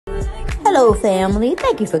Hello, family.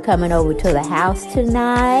 Thank you for coming over to the house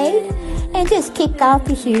tonight. And just kick off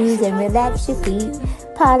your shoes and relax your feet.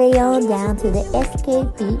 Party on down to the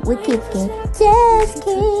SK beat. We're kicking. Just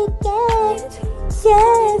kicking.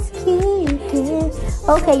 Just kicking.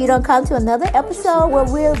 Okay, you don't come to another episode where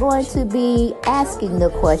we're going to be asking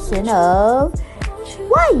the question of,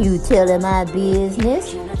 why you telling my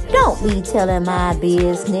business? Don't be telling my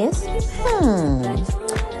business.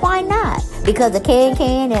 Why not? Because a can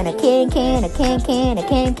and a can, a can,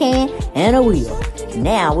 a can, and a wheel.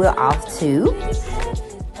 Now we're off to...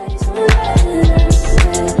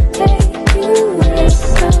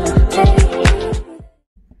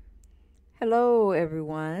 Hello,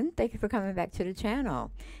 everyone. Thank you for coming back to the channel.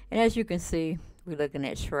 And as you can see, we're looking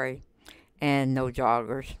at Sheree. And no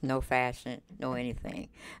joggers, no fashion, no anything.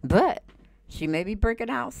 But she may be breaking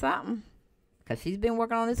out something. Because she's been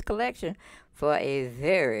working on this collection for a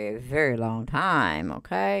very, very long time,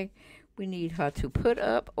 okay? We need her to put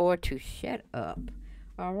up or to shut up.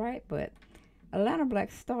 All right, but Atlanta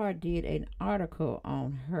Black Star did an article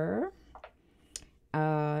on her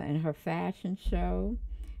and her fashion show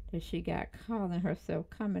that she got calling herself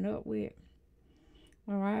coming up with.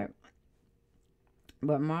 All right.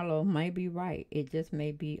 But Marlo may be right. It just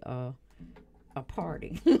may be a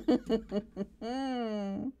party.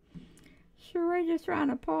 Sheree just trying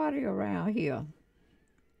to party around here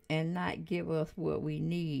and not give us what we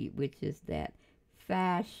need, which is that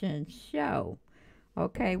fashion show.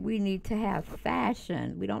 Okay, we need to have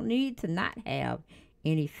fashion. We don't need to not have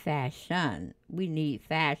any fashion. We need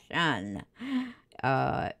fashion.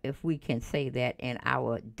 If we can say that in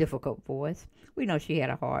our difficult voice. We know she had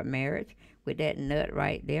a hard marriage with that nut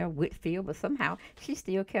right there, Whitfield, but somehow she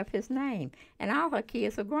still kept his name. And all her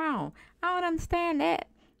kids are grown. I don't understand that.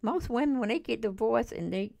 Most women, when they get divorced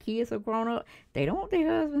and their kids are grown up, they don't want their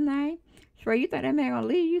husband's name. Sheree, you think that man gonna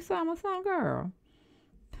leave you some or some, girl?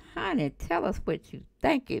 Honey, tell us what you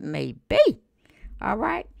think it may be. All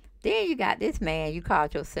right? Then you got this man you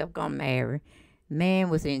called yourself gonna marry. Man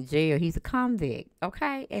was in jail. He's a convict,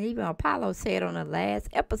 okay? And even Apollo said on the last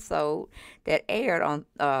episode that aired on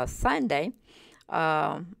Sunday,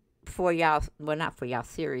 for y'all, well, not for y'all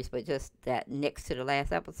series, but just that next to the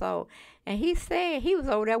last episode. And he said he was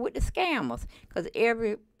over there with the scammers, because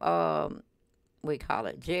every, we call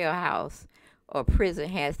it jailhouse or prison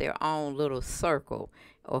has their own little circle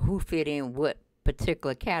or who fit in what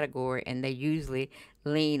particular category, and they usually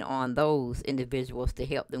lean on those individuals to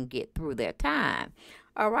help them get through their time.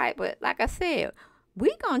 All right, but like I said,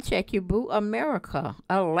 we gonna check you, boo. America,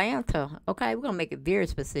 Atlanta. Okay, we're gonna make it very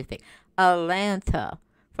specific. Atlanta,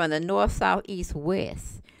 from the north, south, east,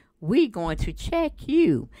 west. We going to check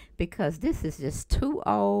you because this is just too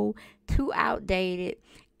old, too outdated,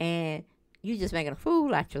 and you just making a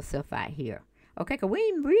fool out yourself out here. Okay, because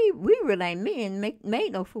we really ain't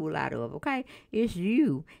made no fool out of, okay? It's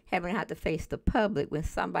you having to have to face the public when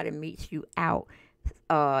somebody meets you out,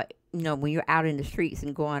 you know, when you're out in the streets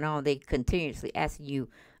and going on, they continuously asking you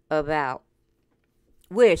about,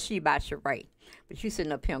 where is she about Sheree? But you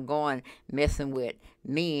sitting up here going, messing with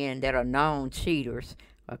men that are known cheaters,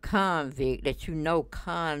 a convict that you know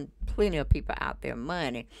con plenty of people out there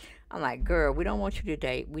money. I'm like, girl, we don't want you to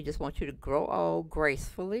date. We just want you to grow old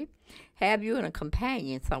gracefully, have you and a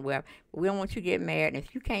companion somewhere. We don't want you to get married. And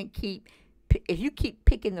if you can't if you keep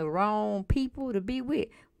picking the wrong people to be with,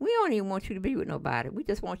 we don't even want you to be with nobody. We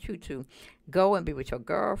just want you to go and be with your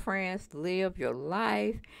girlfriends, live your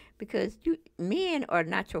life, because men are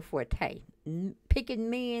not your forte. Picking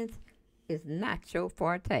men is not your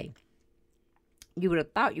forte. You would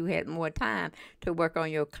have thought you had more time to work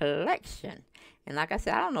on your collection. And like I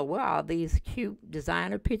said, I don't know where all these cute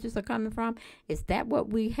designer pictures are coming from. Is that what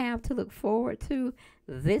we have to look forward to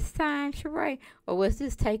this time, Sheree? Or was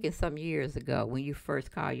this taken some years ago when you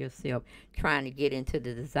first called yourself trying to get into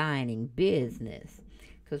the designing business?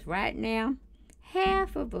 Because right now,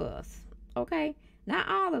 half of us, okay, not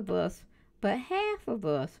all of us, but half of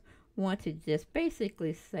us want to just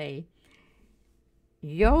basically say,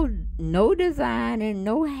 yo, no designing,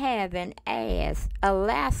 no having ass,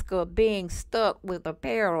 Alaska being stuck with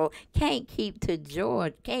apparel, can't get to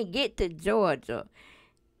Georgia,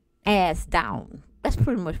 ass down. That's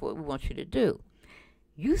pretty much what we want you to do.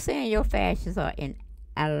 You saying your fashions are in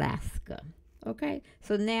Alaska, okay?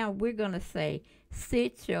 So now we're going to say,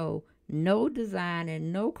 sit your no design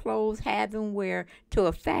and no clothes having wear to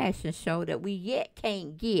a fashion show that we yet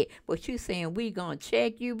can't get. But you saying we gonna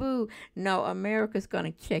check you, boo? No, America's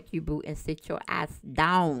gonna check you, boo, and sit your ass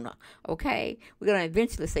down. Okay? We're gonna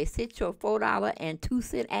eventually say sit your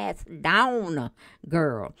 $4.02 ass down,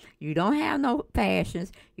 girl. You don't have no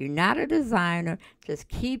fashions. You're not a designer. Just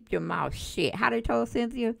keep your mouth shut. How they told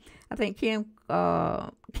Cynthia? I think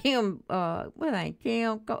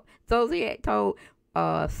Zodiac told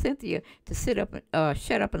Cynthia to sit up and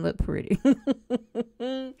shut up and look pretty.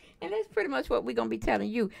 And that's pretty much what we're gonna be telling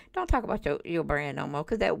you. Don't talk about your brand no more,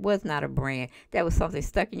 because that was not a brand. That was something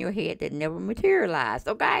stuck in your head that never materialized,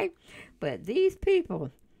 okay? But these people,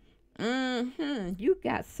 you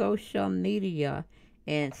got social media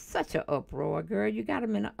in such an uproar, girl. You got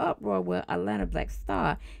them in an uproar where Atlanta Black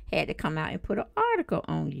Star had to come out and put an article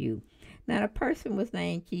on you. Now, the person was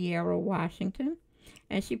named Kiera Washington,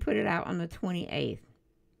 and she put it out on the 28th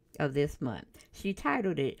of this month. She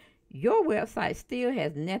titled it, "Your website still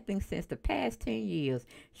has nothing since the past 10 years.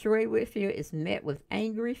 Sheree Whitfield is met with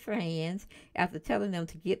angry fans after telling them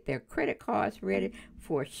to get their credit cards ready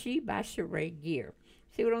for She by Sheree gear."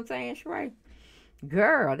 See what I'm saying, Sheree?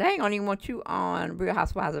 Girl, they ain't gonna even want you on Real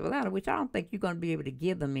Housewives of Atlanta, which I don't think you're gonna be able to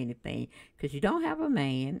give them anything, because you don't have a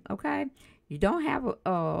man, okay? You don't have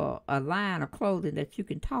a line of clothing that you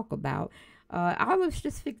can talk about. All of it's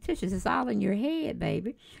just fictitious. It's all in your head,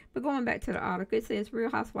 baby. But going back to the article, it says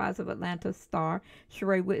Real Housewives of Atlanta star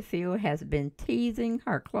Sheree Whitfield has been teasing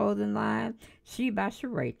her clothing line, She by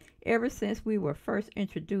Sheree, ever since we were first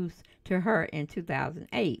introduced to her in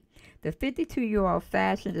 2008. The 52-year-old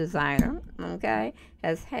fashion designer, okay,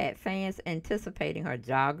 has had fans anticipating her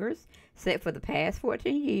joggers set for the past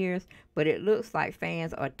 14 years, but it looks like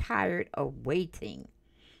fans are tired of waiting.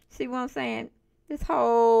 See what I'm saying? This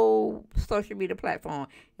whole social media platform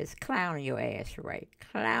is clowning your ass, Sheree.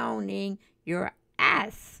 Clowning your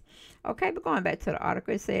ass. Okay, but going back to the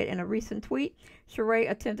article, it said in a recent tweet, Sheree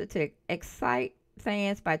attempted to excite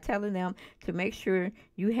fans by telling them to make sure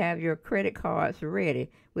you have your credit cards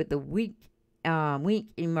ready with the wink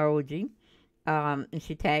emoji. And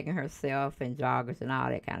she tagging herself and joggers and all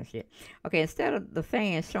that kind of shit. Okay, instead of the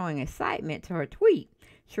fans showing excitement to her tweet,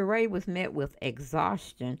 Sheree was met with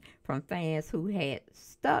exhaustion from fans who had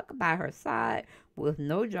stuck by her side with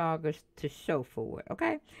no joggers to show for it.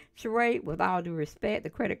 Okay, Sheree, with all due respect, the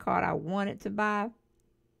credit card I wanted to buy,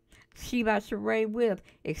 She by Sheree with,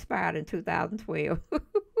 expired in 2012.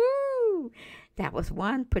 That was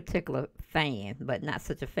one particular fan, but not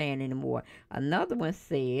such a fan anymore. Another one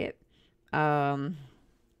said, Sheree,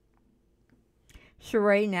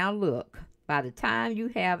 now look, by the time you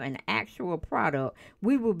have an actual product,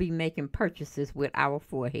 we will be making purchases with our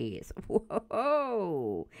foreheads.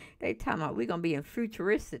 Whoa! They talking about we're going to be in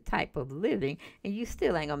futuristic type of living, and you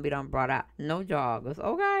still ain't going to be done brought out no joggers,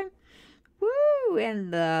 okay? Woo!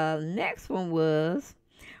 And the next one was,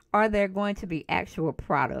 are there going to be actual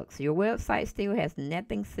products? Your website still has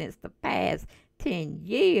nothing since the past 10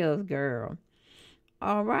 years, girl.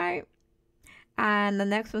 All right. And the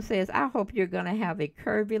next one says, I hope you're going to have a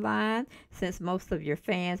curvy line, since most of your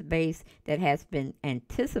fans base that has been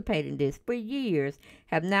anticipating this for years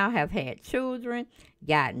have had children,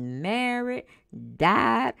 gotten married,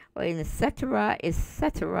 died, or etc.,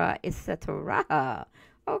 etc., etc.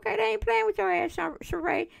 Okay, they ain't playing with your ass,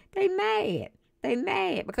 Sheree. They mad. They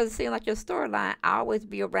mad because it seems like your storyline always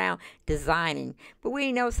be around designing. But we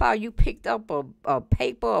ain't never saw you picked up a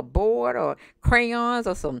paper, a board, or crayons,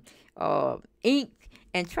 or some ink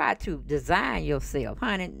and try to design yourself,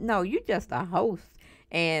 honey. No, you're just a host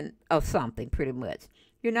and of something, pretty much.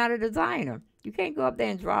 You're not a designer. You can't go up there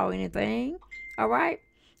and draw anything, all right?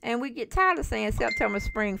 And we get tired of saying September,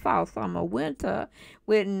 spring, fall, summer, winter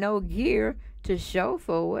with no gear to show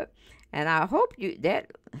for it. And I hope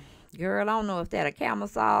that, girl, I don't know if that a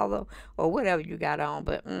camisole or whatever you got on,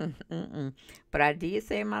 but But I did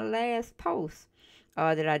say in my last post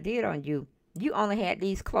that I did on you, you only had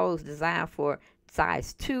these clothes designed for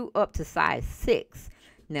size 2 up to size 6.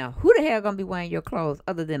 Now, who the hell gonna be wearing your clothes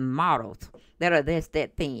other than models that's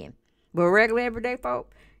that thin? But regular everyday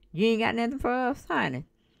folk, you ain't got nothing for us, honey.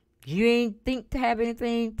 You ain't think to have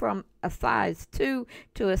anything from a size 2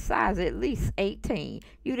 to a size at least 18.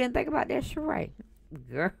 You didn't think about that, Sheree.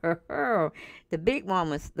 Girl, the big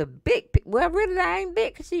woman's well, really, I ain't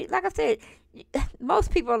big, because she, like I said,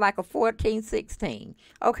 most people are like a 14, 16,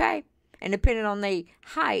 okay? And depending on their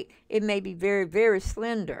height, it may be very, very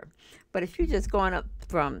slender. But if you're just going up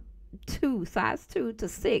from size 2 to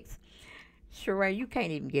 6, Sheree, you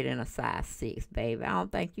can't even get in a size 6, baby. I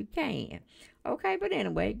don't think you can. Okay, but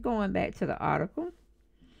anyway, going back to the article.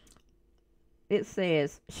 it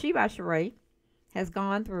says, She by Sheree has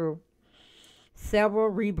gone through several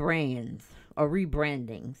rebrands or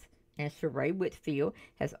rebrandings, and Sheree Whitfield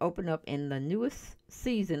has opened up in the newest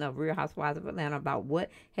season of Real Housewives of Atlanta about what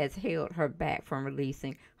has held her back from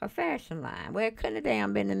releasing her fashion line. Well, it couldn't have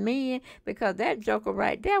damn been the men, because that joker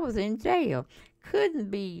right there was in jail. Couldn't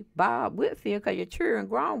be Bob Whitfield, because you're true and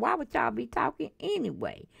grown. Why would y'all be talking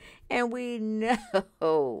anyway? And we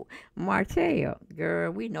know, Martell, girl,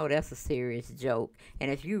 we know that's a serious joke. And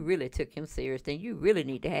if you really took him serious, then you really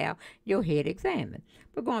need to have your head examined.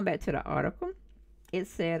 But going back to the article, it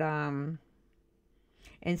said,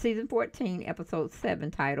 in season 14, episode 7,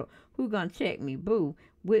 titled, Who Gonna Check Me, Boo?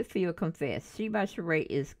 Whitfield confessed, She by Sheree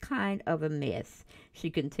is kind of a mess.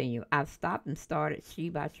 She continued, I've stopped and started She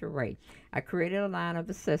by Sheree. I created a line of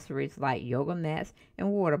accessories like yoga mats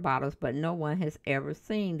and water bottles, but no one has ever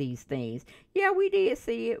seen these things. Yeah, we did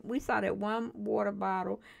see it. We saw that one water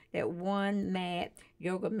bottle, that one mat,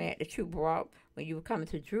 yoga mat that you brought when you were coming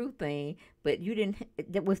to Drew thing, but you didn't,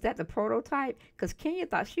 was that the prototype? Because Kenya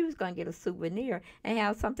thought she was going to get a souvenir and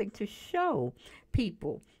have something to show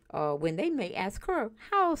people when they may ask her,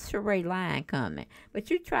 how's Sheree line coming?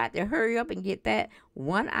 But you tried to hurry up and get that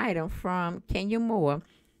one item from Kenyamoore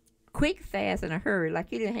quick, fast, in a hurry,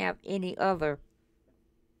 like you didn't have any other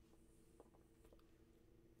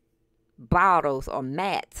bottles or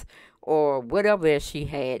mats or whatever else she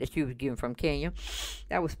had that she was getting from Kenya.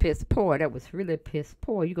 That was piss poor. That was really piss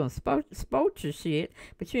poor. You're going to sport your shit,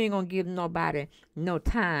 but you ain't going to give nobody no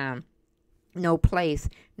time, no place,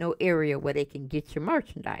 no area where they can get your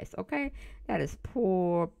merchandise, okay? That is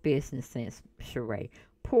poor business sense, Sheree.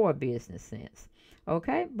 Poor business sense.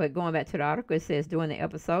 Okay, but going back to the article, it says during the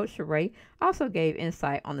episode, Sheree also gave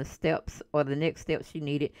insight on the steps or the next steps she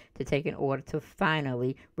needed to take in order to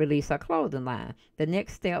finally release her clothing line. The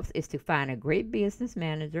next steps is to find a great business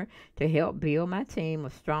manager to help build my team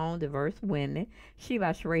of strong, diverse women. She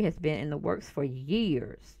by Sheree has been in the works for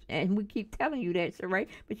years, and we keep telling you that, Sheree,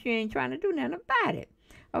 but you ain't trying to do nothing about it.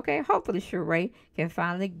 Okay, hopefully Sheree can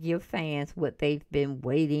finally give fans what they've been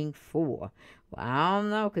waiting for. Well, I don't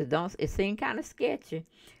know, because it seemed kind of sketchy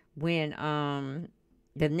when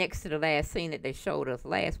the next to the last scene that they showed us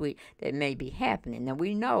last week that may be happening. Now,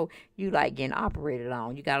 we know you like getting operated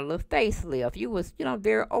on. You got a little facelift. You was,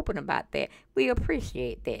 very open about that. We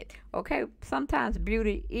appreciate that. Okay, sometimes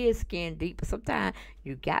beauty is skin deep, but sometimes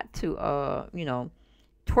you got to,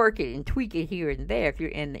 twerk it and tweak it here and there if you're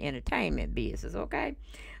in the entertainment business, okay?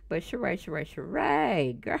 But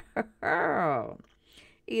Sheree, girl,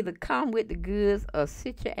 either come with the goods or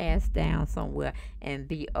sit your ass down somewhere and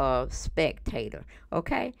be a spectator,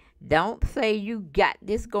 okay? Don't say you got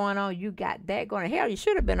this going on, you got that going on. Hell, you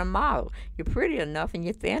should have been a model. You're pretty enough and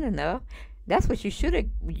you're thin enough. That's what you should have,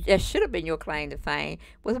 that should have been your claim to fame,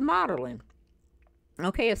 was modeling.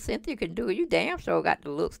 Okay, if Cynthia can do it, you damn sure got the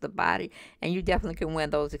looks, the body, and you definitely can wear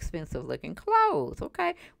those expensive-looking clothes,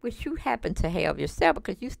 okay? Which you happen to have yourself,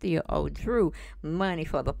 because you still owe Drew money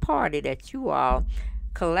for the party that you all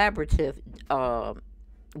collaborative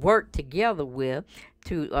work together with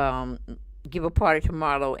to give a party to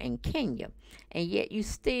Marlo and Kenya. And yet you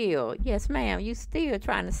still, yes, ma'am, you still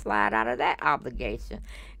trying to slide out of that obligation.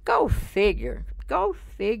 Go figure. Go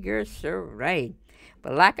figure, Sheree.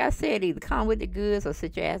 But like I said, either come with the goods or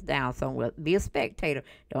sit your ass down somewhere. Be a spectator.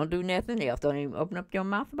 Don't do nothing else. Don't even open up your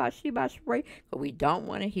mouth about She by Sheree, because we don't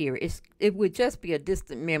want to hear it. It would just be a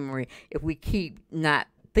distant memory if we keep not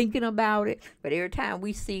thinking about it. But every time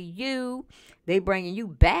we see you, they bringing you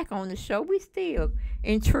back on the show, we still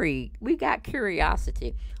intrigued. We got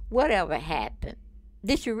curiosity. Whatever happened?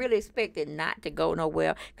 Did you really expect it not to go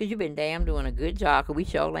nowhere? Because you've been damn doing a good job, because we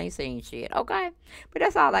sure ain't seen shit, okay? But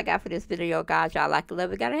that's all I got for this video, guys. Y'all like to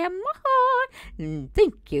love it. Gotta have more.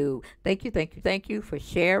 Thank you. Thank you for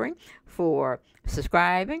sharing, for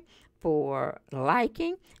subscribing, for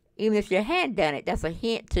liking. Even if you hadn't done it, that's a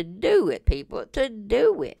hint to do it, people. To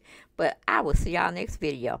do it. But I will see y'all next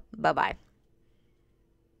video. Bye-bye.